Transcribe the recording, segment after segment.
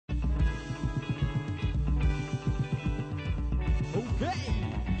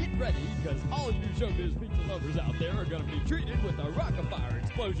ready, because all of you showbiz pizza lovers out there are going to be treated with a Rock-afire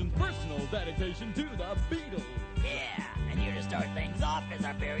Explosion's personal dedication to the Beatles. Yeah, and here to start things off is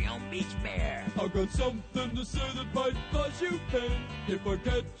our very own Beach Bear. I got something to say that might cause you pain. If I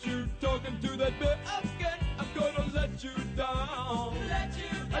catch you talking to that bear again, I'm gonna let you down. Let you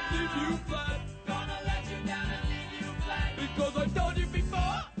down. And leave you flat. Gonna let you down and leave you flat. Because I told you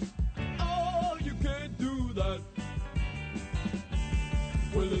before, oh, you can't do that.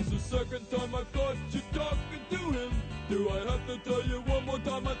 Well, it's the second time I caught you talking to him. Do I have to tell you one more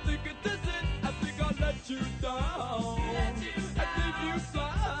time? I think it is it. I think I'll let you down. Let you down. And leave you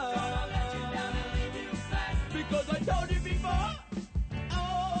flat. Gonna let you down and leave you flat. Because I told you before,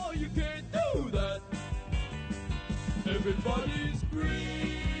 oh, you can't do that. Everybody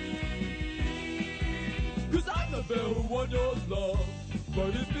scream, 'cause I'm the bear who won your love.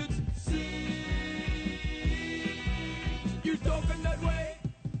 But if it's C, you talking that way,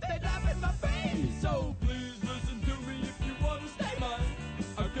 they laugh in my face. So please listen to me if you want to stay mine.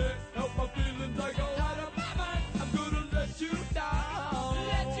 I can't help my feelings, I go out of my mind. I'm gonna let you down.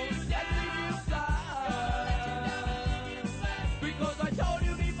 Let you down. And leave you flat. Let you down and leave you flat. Because I told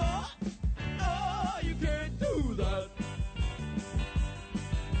you before, oh, you can't do that.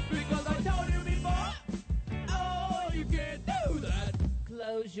 Because I told you before, oh, you can't do that.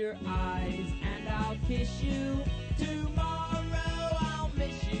 Close your eyes and I'll kiss you. Tomorrow I'll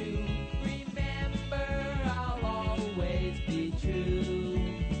miss you. Remember, I'll always be true.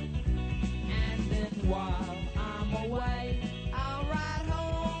 And then while I'm away, I'll ride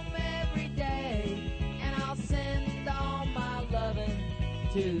home every day. And I'll send all my loving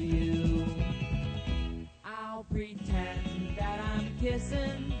to you. I'll pretend that I'm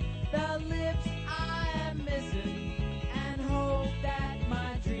kissing the lips I am missing, and hope that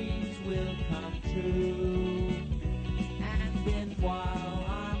my dreams will come true. And then while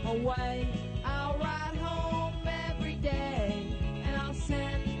I'm away, I'll ride home every day, and I'll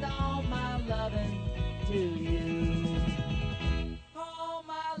send all my loving to you. All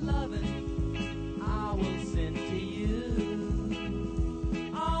my loving I will send to you.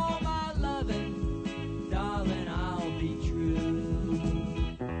 All my loving, darling, I'll be true.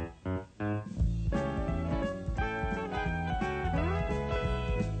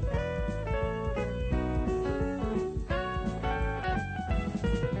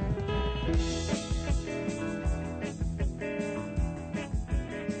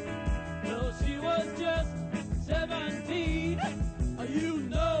 Well, she was just 17. You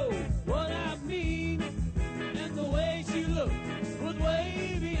know what I mean. And the way she looked was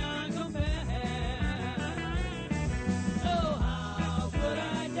way beyond compare. So how could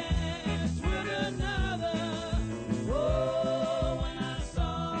I dance with another? Oh, when I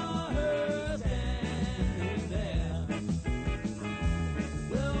saw her standing there.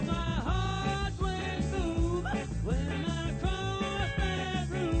 Well, my heart went boom when I crossed that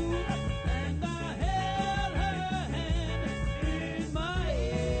room, and I held her hand in my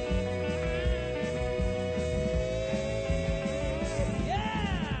hand.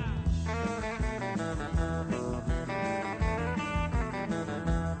 Yeah!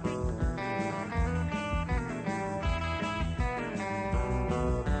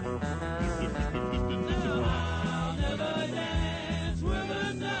 Now I'll never dance with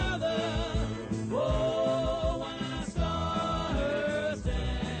another. Oh, when I saw her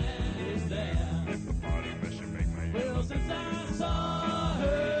standing there. Well, since I saw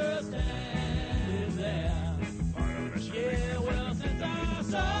her standing there. Yeah, well, since I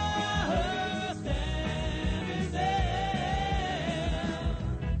saw her standing there.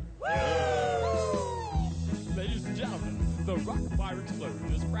 Woo! Ladies and gentlemen, the Rock-afire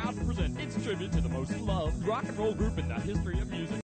Explosion is proud to present its tribute to the most loved rock and roll group in the history of music.